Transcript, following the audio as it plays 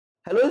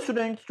Hello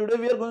students, today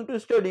we are going to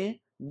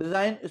study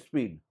design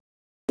speed.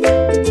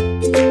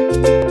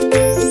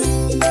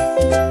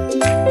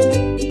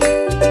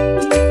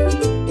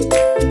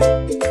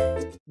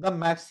 The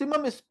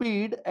maximum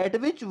speed at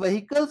which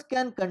vehicles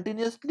can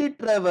continuously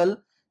travel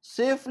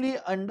safely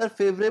under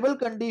favorable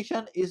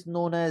condition is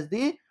known as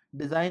the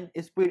design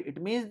speed.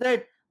 It means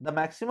that the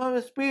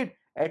maximum speed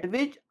at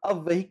which a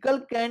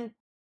vehicle can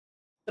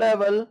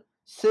travel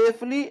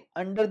safely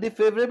under the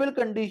favorable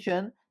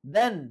condition,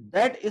 then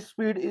that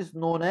speed is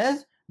known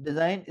as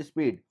design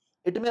speed.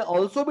 It may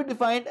also be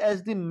defined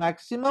as the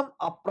maximum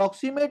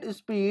approximate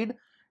speed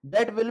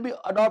that will be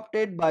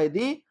adopted by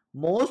the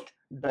most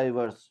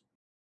drivers.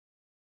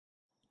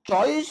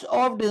 Choice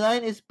of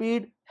design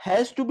speed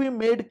has to be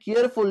made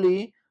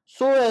carefully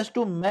so as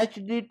to match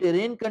the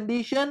terrain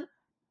condition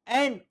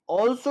and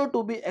also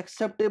to be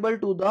acceptable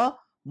to the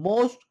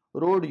most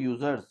road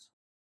users.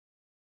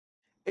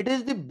 It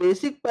is the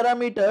basic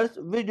parameters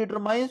which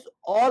determines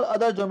all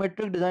other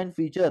geometric design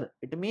feature.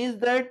 It means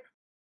that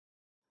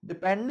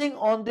depending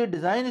on the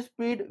design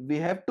speed, we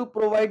have to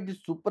provide the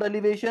super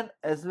elevation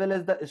as well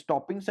as the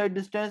stopping side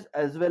distance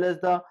as well as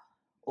the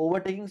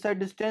overtaking side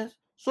distance.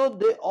 So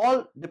they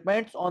all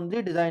depends on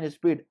the design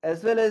speed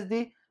as well as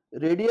the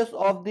radius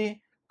of the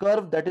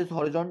curve, that is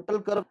horizontal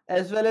curve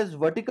as well as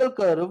vertical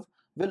curve,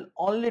 will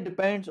only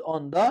depends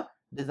on the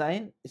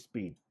design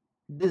speed.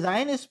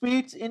 Design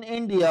speeds in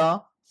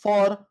India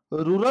for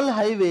rural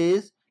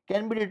highways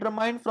can be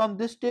determined from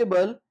this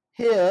table.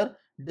 Here,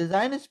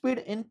 design speed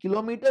in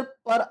kilometer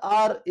per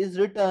hour is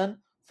written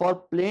for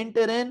plain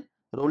terrain,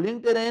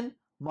 rolling terrain,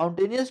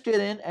 mountainous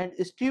terrain and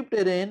steep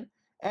terrain,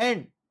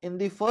 and in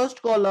the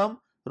first column,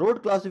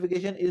 road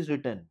classification is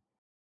written.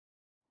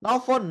 Now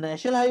for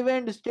national highway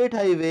and state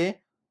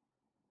highway,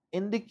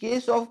 in the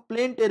case of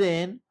plain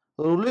terrain,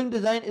 ruling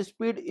design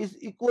speed is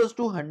equals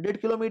to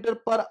 100 km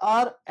per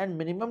hour and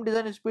minimum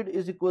design speed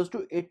is equals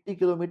to 80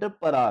 km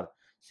per hour.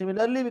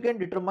 Similarly, we can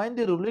determine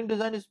the ruling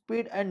design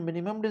speed and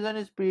minimum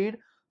design speed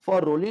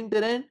for rolling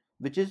terrain,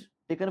 which is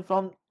taken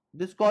from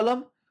this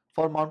column,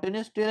 for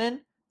mountainous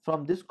terrain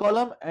from this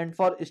column, and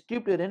for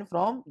steep terrain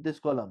from this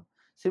column.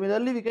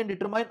 Similarly, we can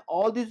determine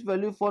all these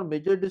values for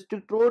major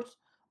district roads,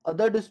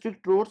 other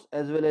district roads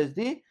as well as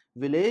the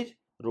village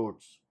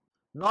roads.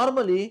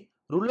 Normally,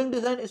 ruling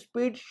design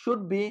speed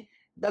should be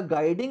the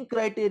guiding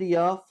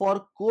criteria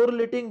for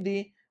correlating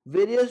the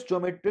various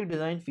geometric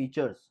design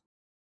features.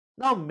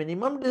 Now,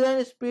 minimum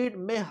design speed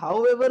may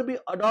however be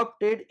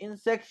adopted in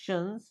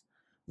sections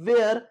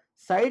where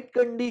site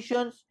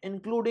conditions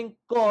including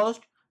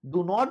cost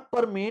do not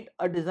permit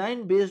a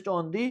design based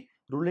on the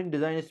ruling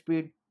design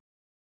speed.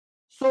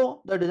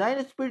 So, the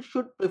design speed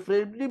should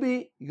preferably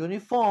be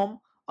uniform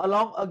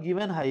along a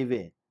given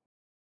highway.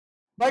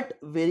 But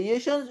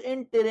variations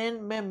in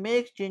terrain may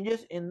make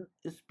changes in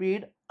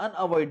speed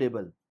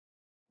unavoidable.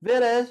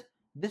 Whereas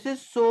this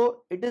is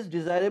so, it is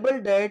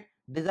desirable that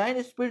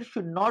design speed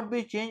should not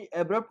be changed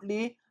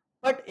abruptly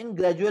but in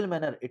gradual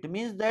manner. It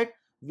means that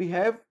we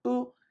have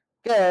to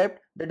keep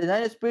the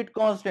design speed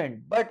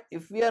constant, but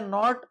if we are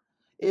not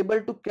able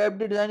to keep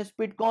the design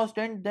speed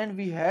constant, then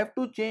we have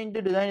to change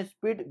the design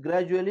speed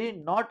gradually,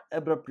 not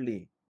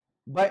abruptly,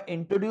 by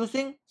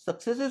introducing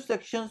successive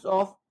sections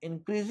of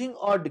increasing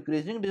or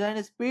decreasing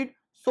design speed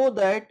so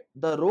that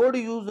the road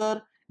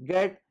user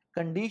get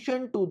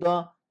conditioned to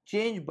the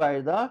change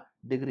by the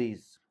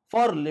degrees.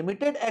 For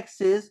limited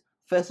access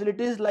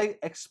facilities like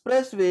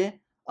expressway,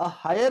 a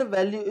higher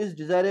value is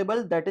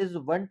desirable, that is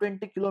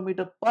 120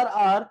 km per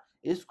hour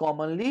is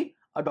commonly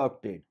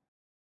adopted.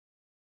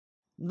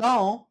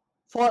 Now,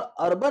 for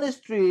urban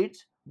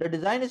streets, the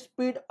design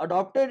speed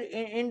adopted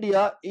in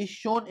India is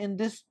shown in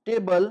this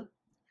table,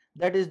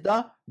 that is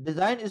the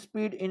design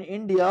speed in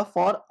India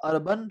for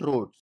urban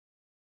roads.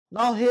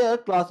 Now here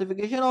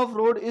classification of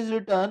road is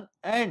written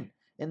and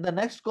in the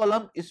next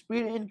column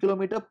speed in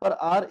kilometer per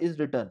hour is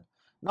written.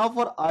 Now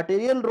for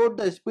arterial road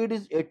the speed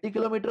is 80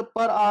 km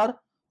per hour.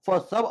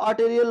 For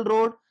sub-arterial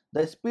road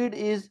the speed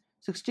is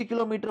 60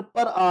 km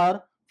per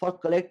hour. For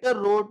collector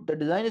road the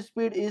design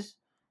speed is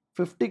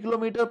 50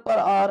 km per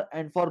hour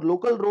and for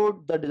local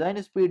road the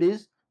design speed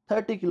is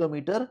 30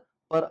 km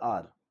per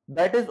hour.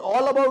 That is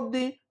all about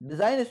the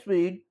design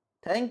speed.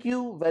 Thank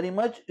you very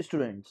much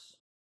students.